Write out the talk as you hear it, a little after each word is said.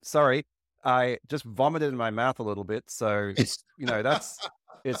sorry, I just vomited in my mouth a little bit. So, It's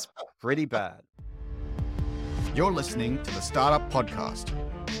it's pretty bad. You're listening to the Startup Podcast,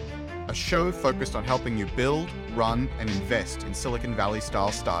 a show focused on helping you build, run, and invest in Silicon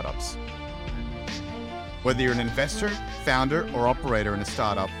Valley-style startups. Whether you're an investor, founder, or operator in a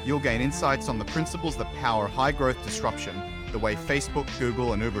startup, you'll gain insights on the principles that power high-growth disruption the way Facebook,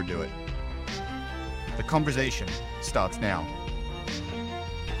 Google, and Uber do it. The conversation starts now.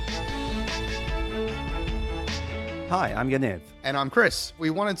 Hi, I'm Yaniv. And I'm Chris. We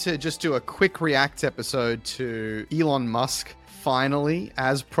wanted to just do a quick react episode to Elon Musk finally,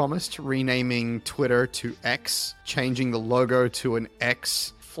 as promised, renaming Twitter to X, changing the logo to an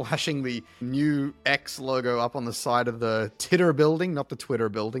X, flashing the new X logo up on the side of the Titter building, not the Twitter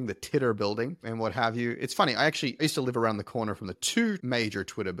building, the Titter building, and what have you. It's funny, I used to live around the corner from the two major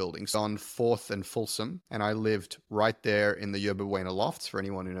Twitter buildings on 4th and Folsom, and I lived right there in the Yerba Buena Lofts, for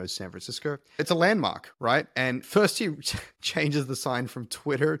anyone who knows San Francisco. It's a landmark, right? And first he changes the sign from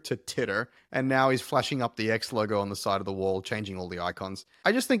Twitter to Titter, and now he's flashing up the X logo on the side of the wall, changing all the icons.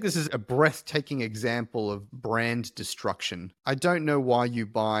 I just think this is a breathtaking example of brand destruction. I don't know why you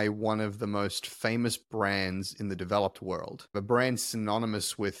buy one of the most famous brands in the developed world, a brand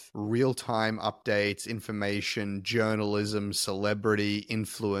synonymous with real-time updates, information, journalism, celebrity,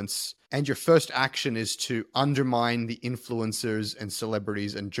 influence, and your first action is to undermine the influencers and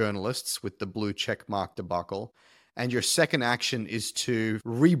celebrities and journalists with the blue checkmark debacle. And your second action is to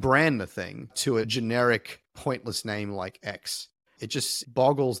rebrand the thing to a generic, pointless name like X. It just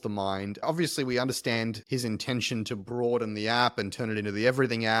boggles the mind. Obviously, we understand his intention to broaden the app and turn it into the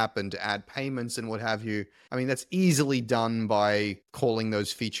everything app and to add payments and what have you. I mean, that's easily done by calling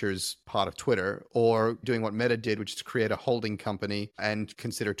those features part of Twitter or doing what Meta did, which is create a holding company and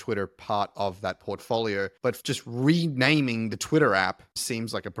consider Twitter part of that portfolio. But just renaming the Twitter app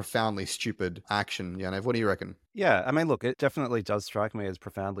seems like a profoundly stupid action. Yaniv, what do you reckon? Yeah, I mean, look, it definitely does strike me as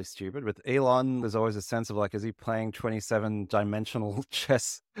profoundly stupid. With Elon, there's always a sense of like, is he playing 27-dimensional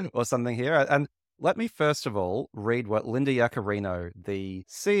chess or something here? And let me first of all read what Linda Yaccarino, the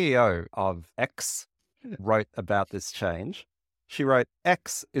CEO of X, wrote about this change. She wrote,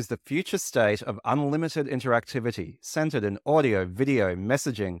 X is the future state of unlimited interactivity, centered in audio, video,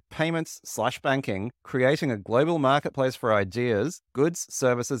 messaging, payments/banking, creating a global marketplace for ideas, goods,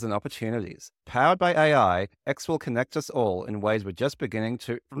 services, and opportunities. Powered by AI, X will connect us all in ways we're just beginning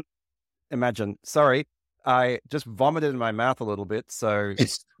to imagine. Sorry, I just vomited in my mouth a little bit, so,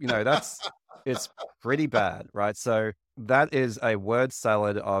 it's pretty bad, right? So that is a word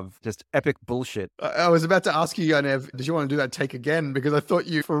salad of just epic bullshit. I was about to ask you, Yaniv, did you want to do that take again? Because I thought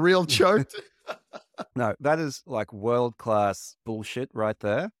you for real choked. No, that is like world-class bullshit right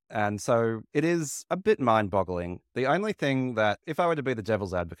there. And so it is a bit mind-boggling. The only thing that, if I were to be the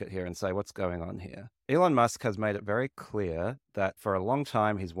devil's advocate here and say what's going on here, Elon Musk has made it very clear that for a long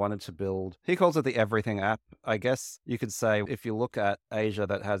time he's wanted to build, he calls it the everything app. I guess you could say if you look at Asia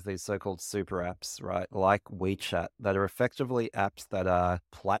that has these so-called super apps, right, like WeChat, that are effectively apps that are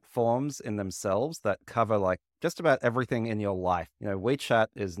platforms in themselves that cover like just about everything in your life. WeChat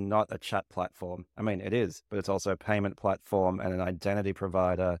is not a chat platform. I mean, it is, but it's also a payment platform and an identity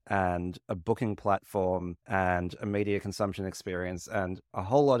provider and a booking platform and a media consumption experience and a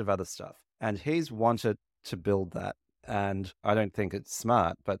whole lot of other stuff. And he's wanted to build that. And I don't think it's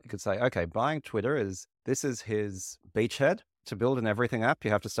smart, but you could say, okay, buying Twitter is his beachhead. To build an everything app,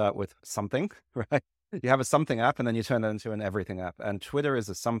 you have to start with something, right? You have a something app and then you turn it into an everything app. And Twitter is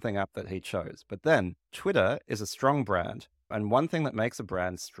a something app that he chose. But then Twitter is a strong brand. And one thing that makes a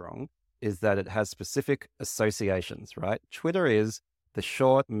brand strong is that it has specific associations, right? Twitter is the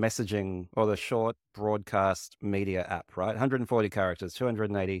short messaging or the short broadcast media app, right? 140 characters,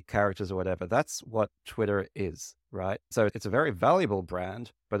 280 characters or whatever. That's what Twitter is, right? So it's a very valuable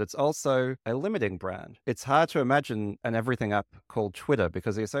brand, but it's also a limiting brand. It's hard to imagine an everything app called Twitter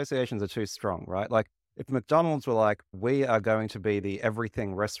because the associations are too strong, right? Like if McDonald's were like, we are going to be the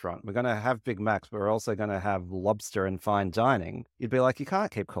everything restaurant, we're going to have Big Macs, but we're also going to have lobster and fine dining, you'd be like, you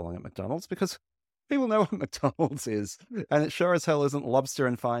can't keep calling it McDonald's because people know what McDonald's is, and it sure as hell isn't lobster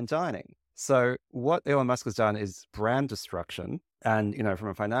and fine dining. So what Elon Musk has done is brand destruction. And, from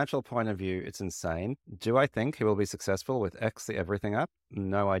a financial point of view, it's insane. Do I think he will be successful with X, the everything app?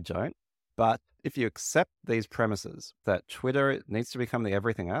 No, I don't. But if you accept these premises that Twitter needs to become the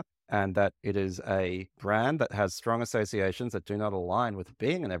everything app and that it is a brand that has strong associations that do not align with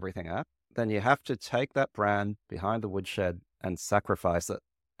being an everything app, then you have to take that brand behind the woodshed and sacrifice it.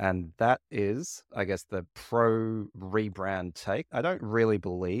 And that is, I guess, the pro rebrand take. I don't really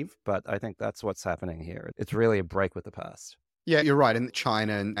believe, but I think that's what's happening here. It's really a break with the past. Yeah, you're right. In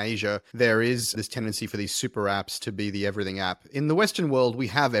China and Asia, there is this tendency for these super apps to be the everything app. In the Western world, we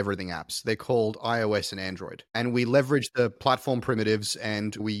have everything apps. They're called iOS and Android. And we leverage the platform primitives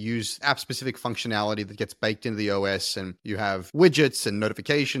and we use app specific functionality that gets baked into the OS. And you have widgets and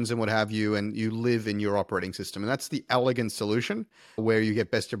notifications and what have you, and you live in your operating system. And that's the elegant solution where you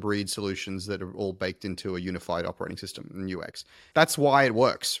get best of breed solutions that are all baked into a unified operating system and UX. That's why it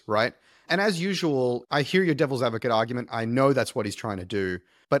works, right? And as usual, I hear your devil's advocate argument. I know that's what he's trying to do.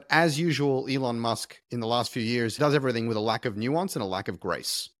 But as usual, Elon Musk in the last few years does everything with a lack of nuance and a lack of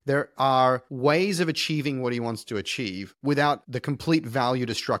grace. There are ways of achieving what he wants to achieve without the complete value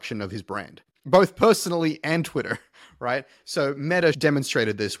destruction of his brand, both personally and Twitter, right? So Meta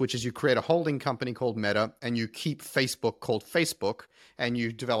demonstrated this, which is you create a holding company called Meta and you keep Facebook called Facebook and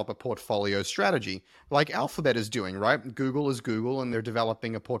you develop a portfolio strategy like Alphabet is doing, right? Google is Google and they're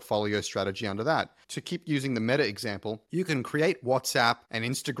developing a portfolio strategy under that. To keep using the Meta example, you can create WhatsApp and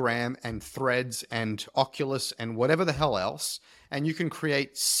Instagram and Threads and Oculus and whatever the hell else. And you can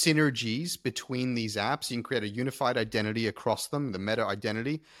create synergies between these apps. You can create a unified identity across them, the Meta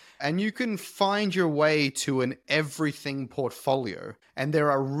identity. And you can find your way to an everything portfolio. And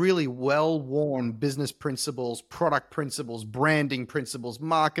there are really well-worn business principles, product principles, branding principles,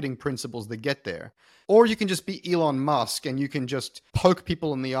 marketing principles that get there. Or you can just be Elon Musk and you can just poke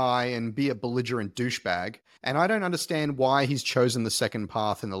people in the eye and be a belligerent douchebag. And I don't understand why he's chosen the second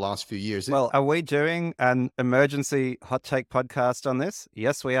path in the last few years. Well, are we doing an emergency hot take podcast on this?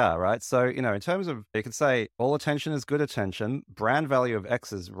 Yes, we are, right? So, in terms of, you could say all attention is good attention. Brand value of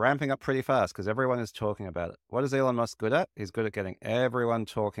X is ramping up pretty fast because everyone is talking about it. What is Elon Musk good at? He's good at getting everyone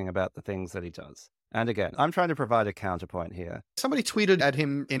talking about the things that he does. And again, I'm trying to provide a counterpoint here. Somebody tweeted at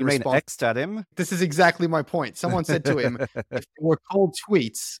him in You mean response. X'd at him? This is exactly my point. Someone said to him, if they were called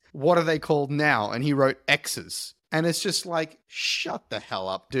tweets, what are they called now? And he wrote X's. And it's just like, shut the hell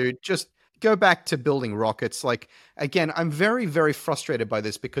up, dude. Just go back to building rockets. Like, again, I'm very, very frustrated by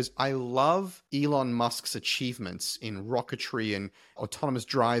this because I love Elon Musk's achievements in rocketry and autonomous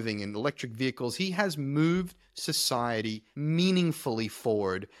driving and electric vehicles. He has moved society meaningfully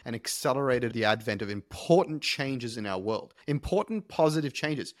forward and accelerated the advent of important changes in our world, important positive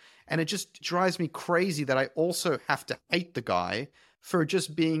changes. And it just drives me crazy that I also have to hate the guy for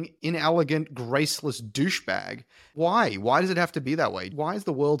just being inelegant, graceless douchebag. Why? Why does it have to be that way? Why is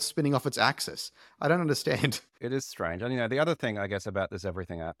the world spinning off its axis? I don't understand. It is strange. And, the other thing, I guess, about this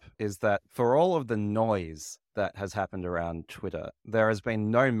everything app is that for all of the noise that has happened around Twitter, there has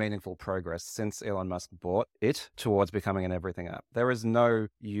been no meaningful progress since Elon Musk bought it towards becoming an everything app. There is no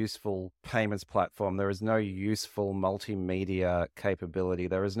useful payments platform. There is no useful multimedia capability.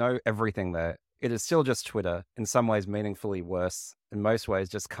 There is no everything there. It is still just Twitter, in some ways meaningfully worse, in most ways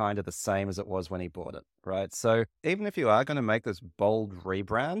just kind of the same as it was when he bought it, right? So even if you are going to make this bold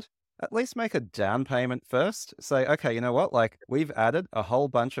rebrand, at least make a down payment first. Say, okay, you know what? Like, we've added a whole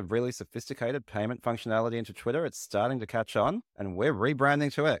bunch of really sophisticated payment functionality into Twitter. It's starting to catch on, and we're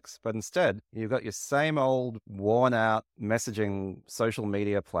rebranding to X. But instead, you've got your same old worn out messaging social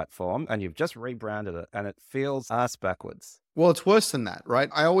media platform, and you've just rebranded it, and it feels ass backwards. Well, it's worse than that, right?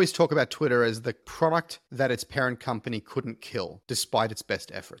 I always talk about Twitter as the product that its parent company couldn't kill, despite its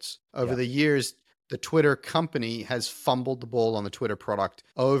best efforts. Over the years, the Twitter company has fumbled the ball on the Twitter product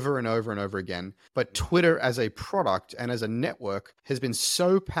over and over and over again. But Twitter as a product and as a network has been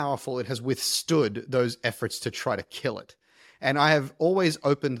so powerful, it has withstood those efforts to try to kill it. And I have always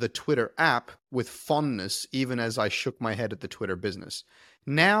opened the Twitter app with fondness, even as I shook my head at the Twitter business.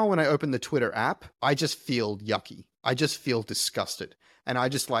 Now, when I open the Twitter app, I just feel yucky. I just feel disgusted. And I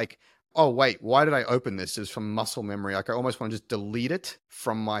just like, oh, wait, why did I open this? It's from muscle memory. Like, I almost want to just delete it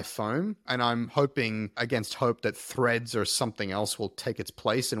from my phone. And I'm hoping against hope that Threads or something else will take its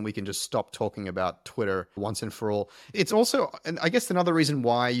place and we can just stop talking about Twitter once and for all. It's also, and I guess another reason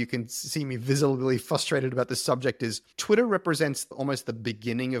why you can see me visibly frustrated about this subject is Twitter represents almost the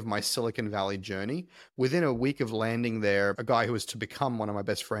beginning of my Silicon Valley journey. Within a week of landing there, a guy who was to become one of my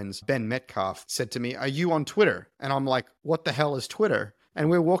best friends, Ben Metcalf, said to me, "Are you on Twitter?" And I'm like, what the hell is Twitter? And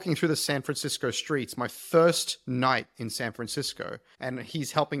we're walking through the San Francisco streets, my first night in San Francisco, and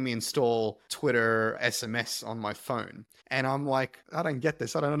he's helping me install Twitter SMS on my phone. And I'm like, I don't get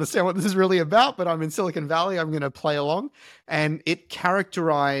this. I don't understand what this is really about, but I'm in Silicon Valley. I'm going to play along. And it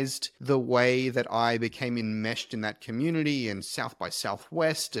characterized the way that I became enmeshed in that community and South by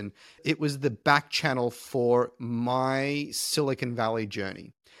Southwest. And it was the back channel for my Silicon Valley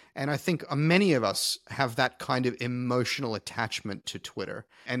journey. And I think many of us have that kind of emotional attachment to Twitter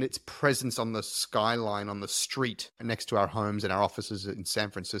and its presence on the skyline, on the street next to our homes and our offices in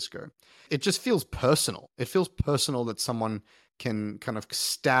San Francisco. It just feels personal. It feels personal that someone can kind of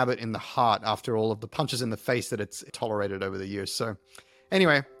stab it in the heart after all of the punches in the face that it's tolerated over the years. So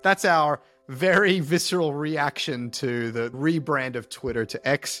anyway, that's our very visceral reaction to the rebrand of Twitter to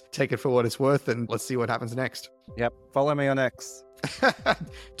X. Take it for what it's worth, and let's see what happens next. Yep. Follow me on X.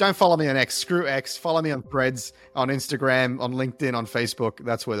 Don't follow me on X. Screw X. Follow me on Threads, on Instagram, on LinkedIn, on Facebook.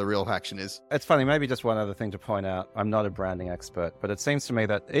 That's where the real action is. It's funny, maybe just one other thing to point out. I'm not a branding expert, but it seems to me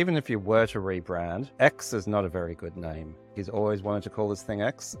that even if you were to rebrand, X is not a very good name. He's always wanted to call this thing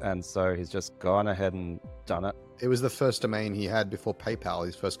X, and so he's just gone ahead and done it. It was the first domain he had before PayPal.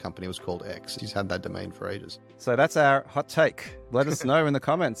 His first company was called X. He's had that domain for ages. So that's our hot take. Let us know in the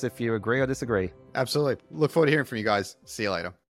comments if you agree or disagree. Absolutely. Look forward to hearing from you guys. See you later.